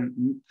I've spent,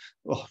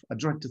 I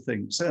dread to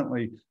think,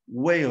 certainly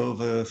way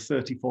over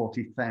 30,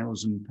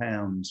 40,000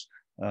 pounds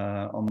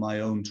on my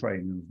own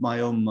training,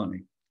 my own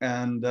money.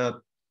 And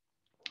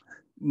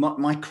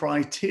my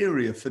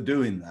criteria for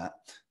doing that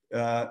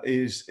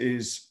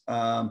is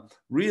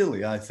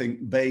really, I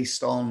think,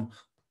 based on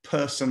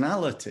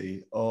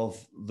personality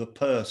of the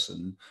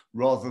person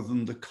rather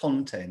than the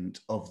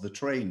content of the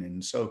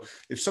training. So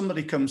if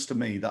somebody comes to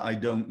me that I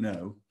don't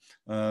know,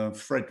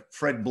 Fred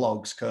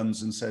Blogs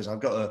comes and says, I've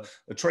got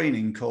a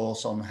training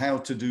course on how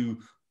to do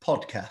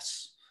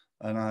podcasts.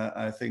 And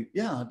I think,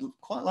 yeah, I'd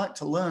quite like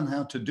to learn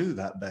how to do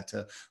that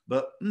better,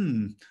 but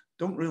don't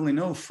really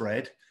know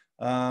Fred.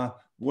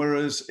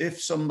 Whereas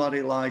if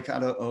somebody like, I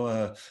don't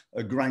know,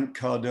 a Grant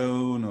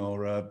Cardone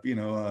or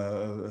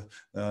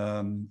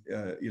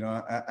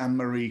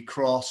Annemarie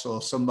Cross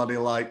or somebody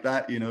like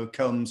that,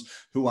 comes,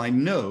 who I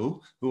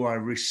know, who I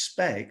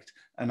respect,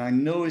 and I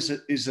know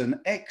is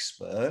an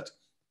expert,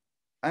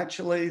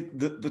 actually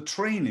the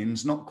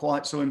training's not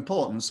quite so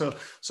important. So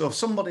if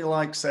somebody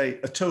like, say,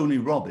 a Tony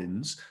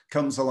Robbins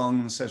comes along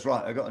and says,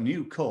 right, I got a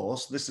new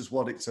course, this is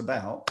what it's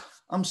about,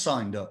 I'm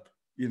signed up,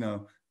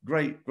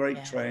 Great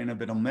trainer,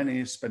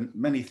 spent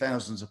many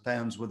thousands of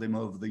pounds with him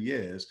over the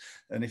years.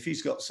 And if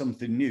he's got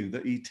something new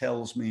that he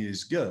tells me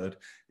is good,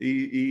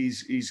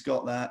 he's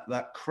got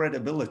that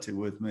credibility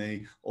with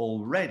me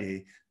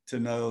already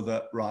to know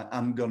that, right,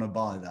 I'm going to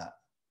buy that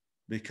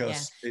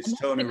because it's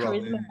Tony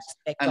Robbins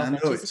and I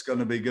know it's going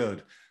to be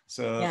good.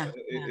 So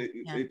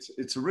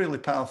it's a really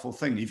powerful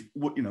thing.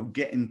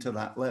 Getting to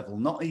that level,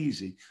 not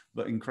easy,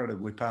 but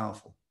incredibly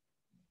powerful.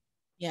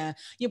 Yeah.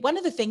 Yeah. One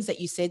of the things that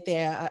you said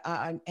there,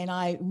 and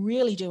I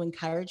really do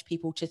encourage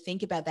people to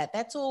think about that.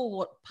 That's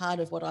all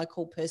part of what I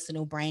call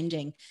personal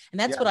branding. And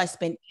that's what Yeah, I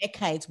spent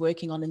decades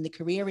working on in the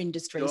career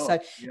industry. So sure.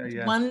 Yeah, it's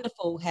yeah.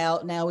 wonderful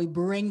how now we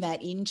bring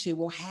that into,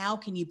 well, how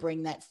can you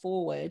bring that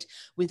forward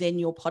within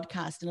your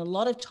podcast? And a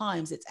lot of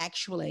times it's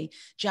actually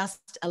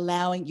just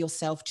allowing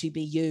yourself to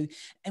be you.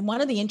 And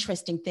one of the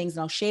interesting things,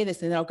 and I'll share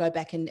this and then I'll go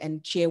back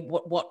and share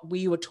what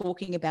we were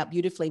talking about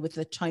beautifully with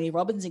the Tony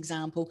Robbins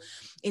example,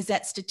 is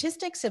that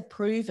statistics have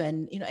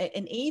proven,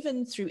 and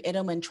even through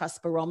Edelman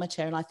Trust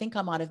Barometer, and I think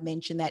I might have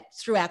mentioned that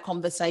through our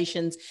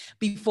conversations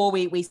before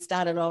we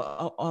started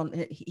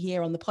on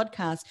here on the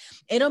podcast.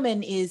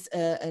 Edelman is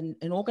an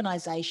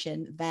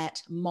organization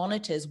that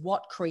monitors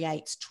what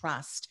creates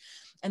trust.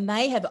 And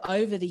they have,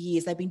 over the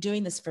years, they've been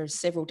doing this for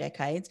several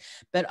decades,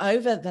 but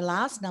over the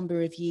last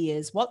number of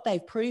years, what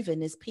they've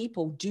proven is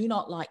people do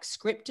not like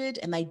scripted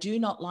and they do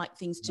not like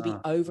things to be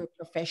over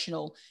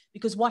professional.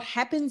 Because what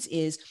happens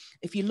is,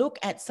 if you look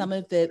at some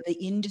of the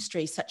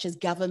industries, such as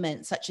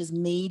government, such as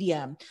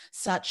media,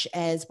 such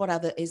as what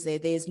other is there?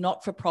 There's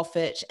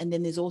not-for-profit, and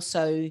then there's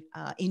also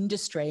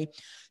industry.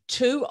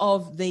 Two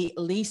of the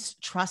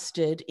least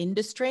trusted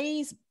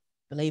industries,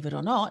 believe it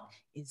or not,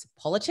 is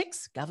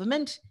politics,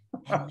 government,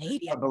 and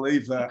media. I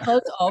believe that.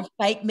 Because of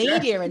fake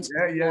media and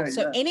so yeah, forth.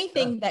 So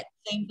anything that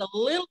seems a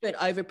little bit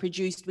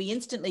overproduced, we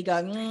instantly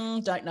go,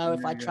 don't know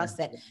if I trust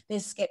that.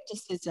 There's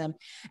skepticism.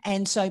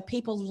 And so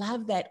people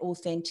love that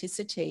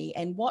authenticity.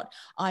 And what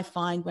I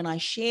find when I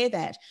share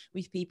that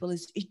with people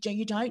is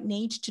you don't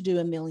need to do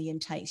a million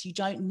takes. You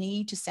don't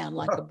need to sound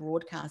like a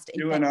broadcaster.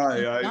 You and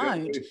I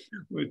don't.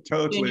 we're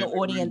totally turn your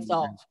audience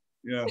off.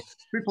 Yeah.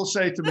 People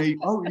say to me,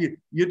 oh,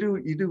 you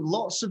do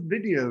lots of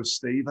videos,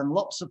 Steve, and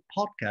lots of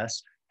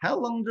podcasts. How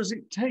long does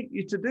it take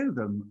you to do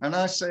them? And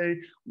I say,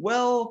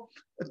 well,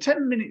 a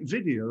 10-minute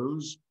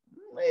videos,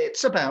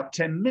 it's about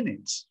 10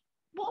 minutes.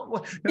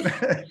 What?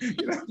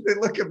 They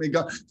look at me and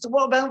go, so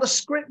what about the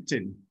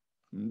scripting?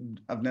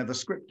 I've never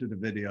scripted a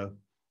video.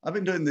 I've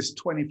been doing this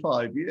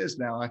 25 years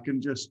now. I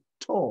can just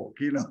talk,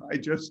 I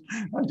just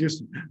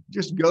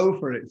go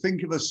for it.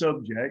 Think of a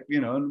subject,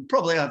 and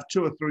probably have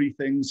 2 or 3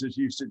 things, as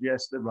you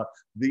suggested. Right,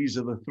 these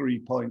are the 3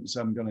 points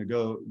I'm going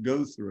to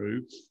go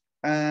through.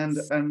 And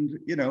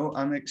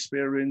I'm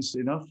experienced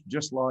enough,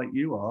 just like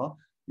you are.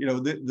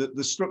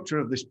 The structure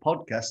of this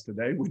podcast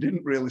today, we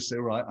didn't really say,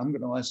 right, I'm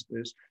going to ask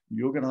this,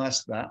 you're going to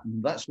ask that,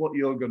 and that's what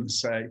you're going to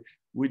say.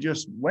 We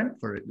just went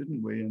for it,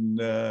 didn't we?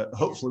 And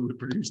hopefully we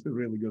produced a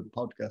really good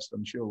podcast.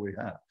 I'm sure we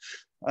have.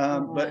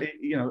 But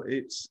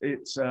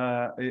it's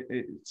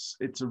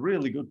a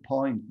really good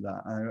point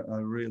that I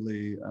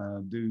really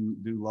do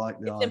like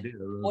the idea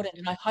important.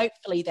 And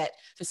hopefully that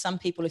for some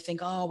people who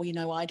think,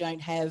 I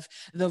don't have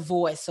the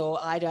voice, or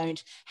I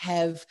don't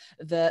have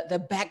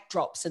the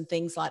backdrops and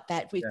things like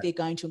that, if they're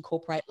going to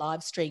incorporate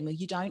live stream, well,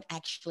 you don't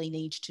actually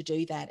need to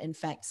do that. In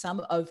fact,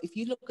 if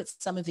you look at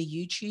some of the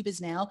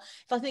YouTubers now,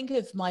 if I think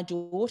of my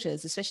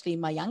daughters, especially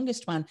my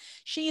youngest one,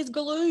 she is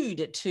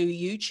glued to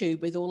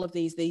YouTube with all of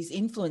these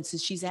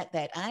influencers. She's at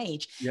that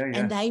age,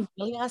 and they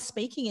really are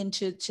speaking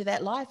into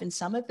that life. And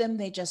some of them,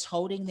 they're just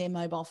holding their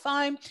mobile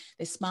phone,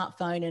 their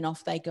smartphone, and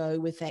off they go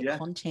with that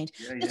content.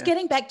 Just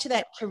getting back to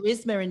that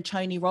charisma and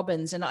Tony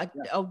Robbins, and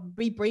I'll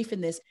be brief in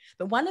this,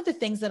 but one of the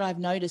things that I've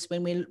noticed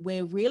when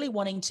we're really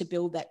wanting to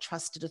build that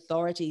trusted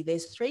authority,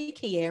 there's 3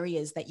 key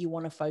areas that you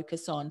want to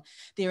focus on.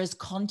 There is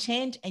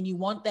content, and you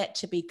want that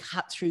to be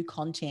cut through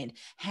content.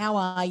 How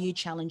are you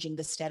challenging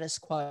the status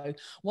quo?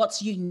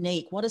 What's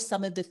unique? What are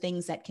some of the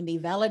things that can be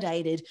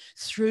validated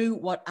through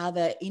what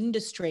other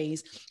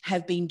industries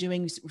have been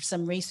doing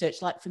some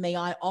research? Like for me,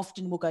 I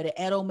often will go to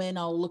Edelman,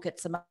 I'll look at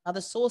some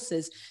other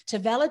sources to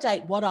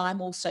validate what I'm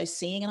also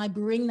seeing, and I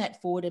bring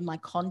that forward in my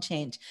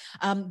content.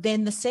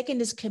 Then the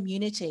second is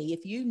community.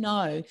 If you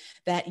know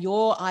that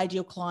your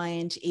ideal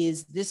client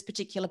is this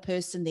particular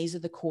person, these are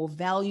the core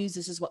values,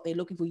 this is what they're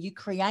looking for, you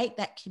create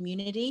that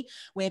community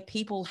where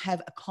people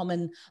have a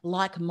common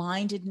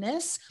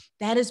like-mindedness.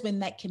 That is when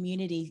that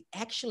community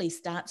actually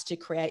starts to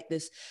create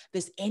this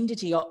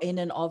entity in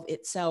and of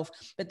itself.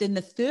 But then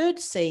the third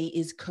C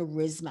is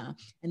charisma.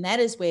 And that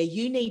is where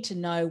you need to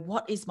know,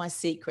 what is my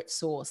secret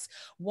sauce?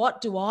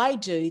 What do I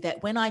do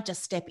that when I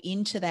just step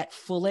into that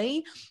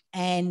fully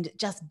and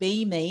just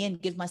be me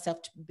and give myself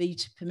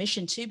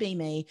permission to be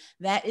me,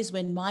 that is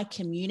when my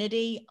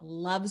community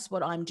loves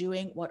what I'm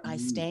doing, what I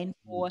stand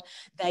for.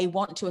 They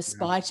want to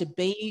aspire to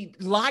be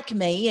like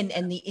me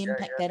and the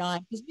impact that I,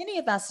 because many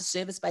of us are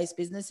service-based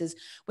businesses,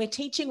 we're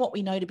teaching what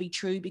we know to be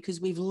true because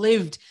we've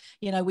lived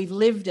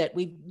it.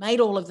 We've made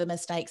all of the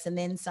mistakes and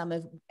then some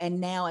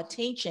and now are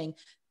teaching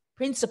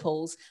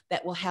principles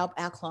that will help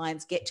our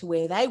clients get to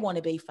where they want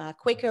to be far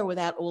quicker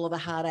without all of the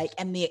heartache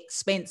and the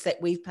expense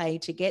that we've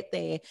paid to get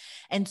there.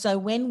 And so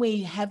when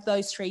we have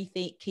those 3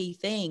 key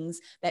things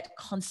that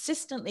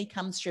consistently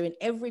comes through in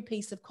every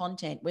piece of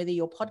content, whether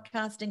you're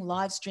podcasting,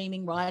 live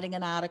streaming, writing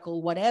an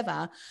article,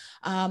 whatever,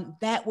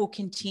 that will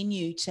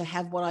continue to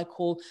have what I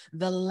call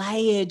the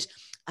layered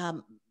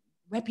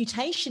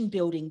reputation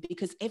building,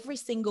 because every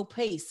single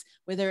piece,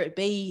 whether it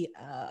be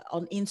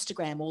on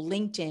Instagram or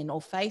LinkedIn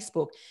or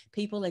Facebook,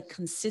 people are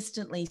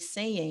consistently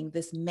seeing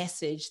this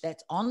message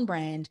that's on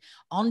brand,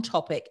 on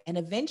topic. And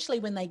eventually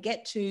when they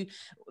get to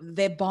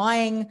their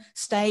buying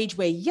stage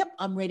where, yep,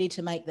 I'm ready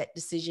to make that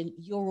decision,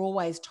 you're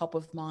always top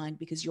of mind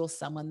because you're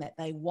someone that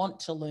they want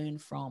to learn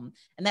from.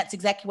 And that's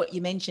exactly what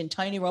you mentioned.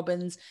 Tony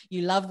Robbins,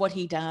 you love what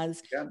he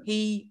does. Yeah.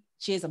 He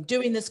shares, I'm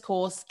doing this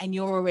course, and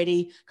you're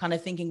already kind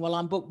of thinking, well,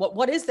 I'm booked.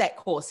 What is that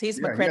course? Here's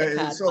my credit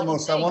card. It's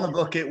almost, I want to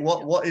book it.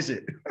 What is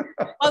it?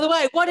 By the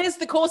way, what is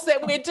the course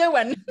that we're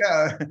doing?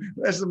 Yeah,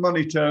 there's the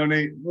money,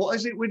 Tony. What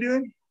is it we're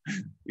doing?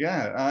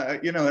 Yeah,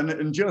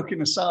 and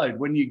joking aside,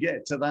 when you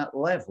get to that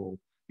level,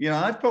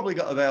 I've probably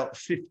got about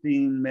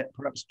 15,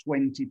 perhaps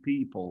 20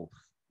 people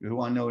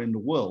who I know in the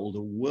world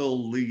are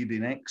world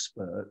leading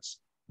experts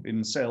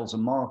in sales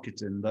and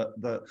marketing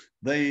that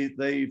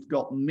they've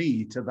got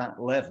me to that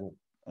level.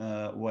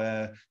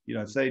 Where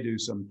if they do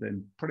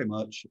something, pretty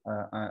much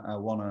I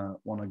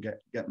want to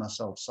get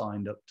myself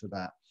signed up to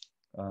that,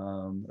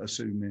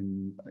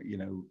 assuming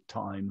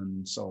time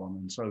and so on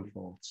and so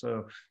forth.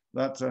 So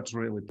that's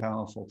really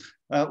powerful.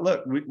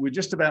 Look, we're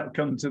just about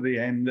to come to the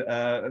end.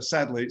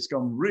 Sadly, it's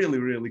gone really,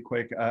 really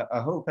quick.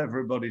 I hope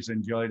everybody's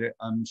enjoyed it.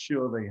 I'm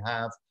sure they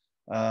have.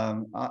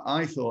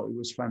 I thought it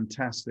was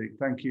fantastic.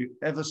 Thank you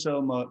ever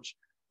so much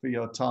for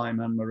your time,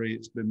 Annemarie.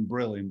 It's been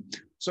brilliant.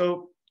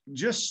 So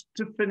just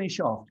to finish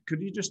off,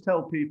 could you just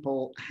tell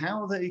people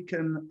how they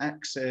can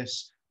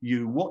access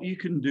you, what you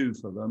can do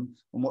for them,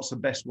 and what's the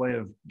best way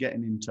of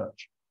getting in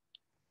touch?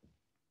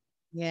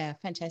 Yeah,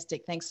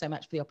 fantastic. Thanks so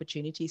much for the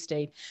opportunity,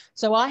 Steve.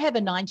 So I have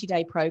a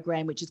 90-day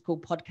program, which is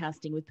called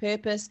Podcasting with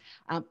Purpose,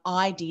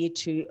 Idea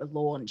to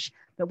Launch.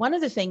 But one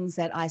of the things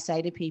that I say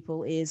to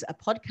people is a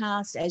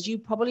podcast, as you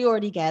probably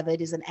already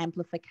gathered, is an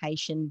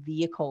amplification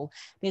vehicle.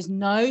 There's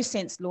no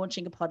sense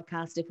launching a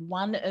podcast if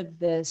one of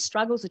the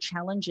struggles or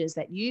challenges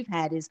that you've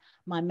had is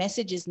my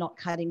message is not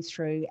cutting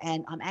through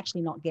and I'm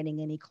actually not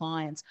getting any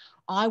clients.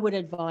 I would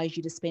advise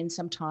you to spend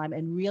some time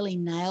and really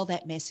nail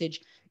that message.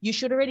 You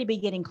should already be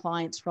getting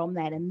clients from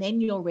that, and then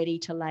you're ready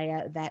to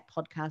layer that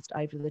podcast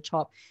over the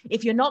top.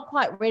 If you're not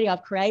quite ready,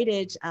 I've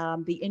created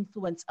the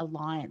Influence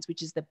Alliance,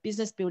 which is the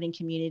business building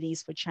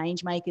communities for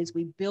change makers.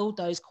 We build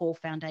those core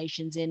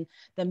foundations in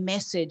the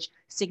message,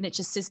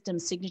 signature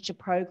systems, signature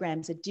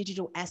programs, a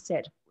digital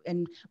asset,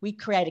 and we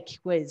create a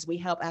quiz. We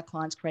help our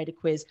clients create a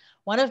quiz.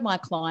 One of my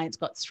clients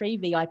got 3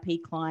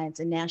 VIP clients,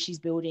 and now she's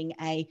building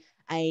a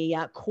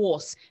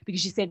course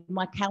because she said,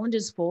 my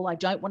calendar's full. I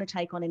don't want to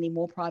take on any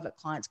more private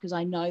clients because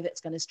I know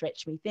that's going to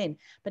stretch me thin.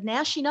 But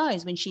now she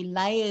knows when she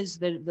layers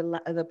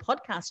the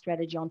podcast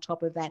strategy on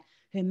top of that,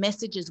 her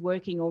message is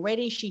working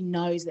already. She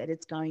knows that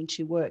it's going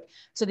to work.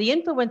 So the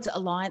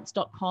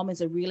influenceralliance.com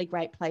is a really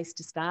great place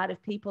to start.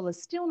 If people are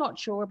still not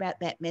sure about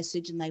that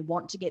message and they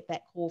want to get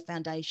that core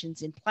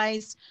foundations in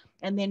place,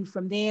 and then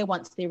from there,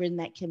 once they're in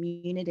that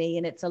community,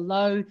 and it's a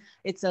low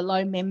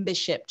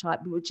membership type,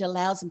 which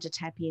allows them to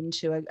tap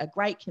into a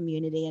great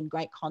community and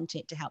great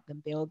content to help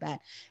them build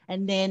that.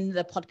 And then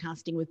the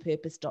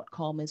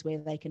podcastingwithpurpose.com is where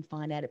they can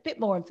find out a bit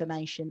more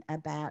information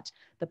about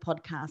the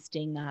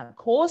podcasting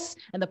course.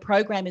 And the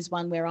program is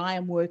one where I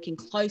am working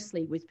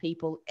closely with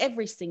people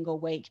every single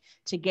week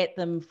to get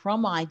them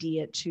from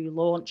idea to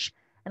launch.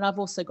 And I've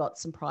also got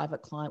some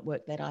private client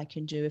work that I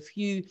can do, a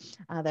few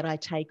that I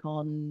take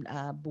on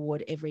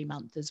board every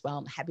month as well.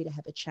 I'm happy to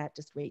have a chat.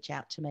 Just reach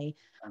out to me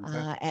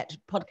at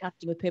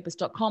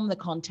podcastingwithpurpose.com. The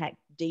contact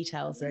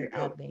details are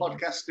there.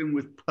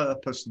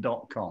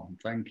 Podcastingwithpurpose.com.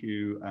 Thank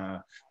you.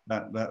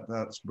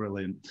 That's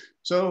brilliant.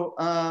 So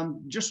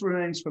just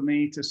remains for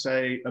me to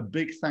say a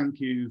big thank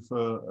you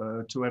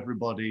to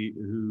everybody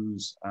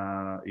who's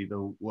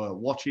either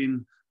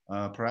watching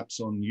perhaps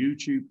on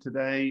YouTube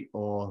today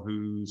or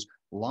who's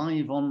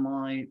live on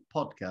my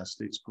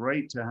podcast. It's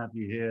great to have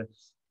you here.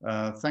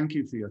 Thank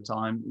you for your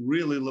time.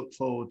 Really look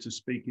forward to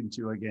speaking to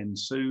you again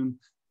soon.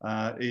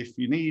 If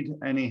you need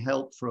any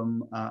help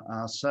from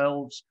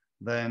ourselves,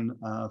 then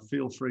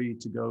feel free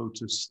to go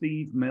to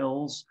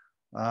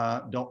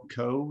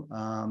stevemills.co.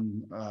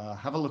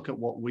 Have a look at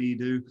what we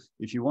do.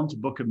 If you want to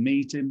book a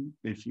meeting,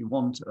 if you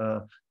want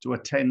to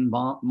attend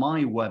my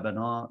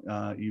webinar,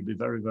 you'd be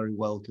very, very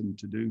welcome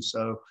to do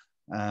so.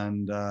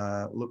 And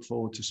look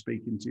forward to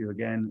speaking to you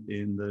again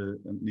in the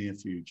near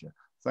future.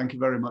 Thank you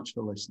very much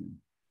for listening.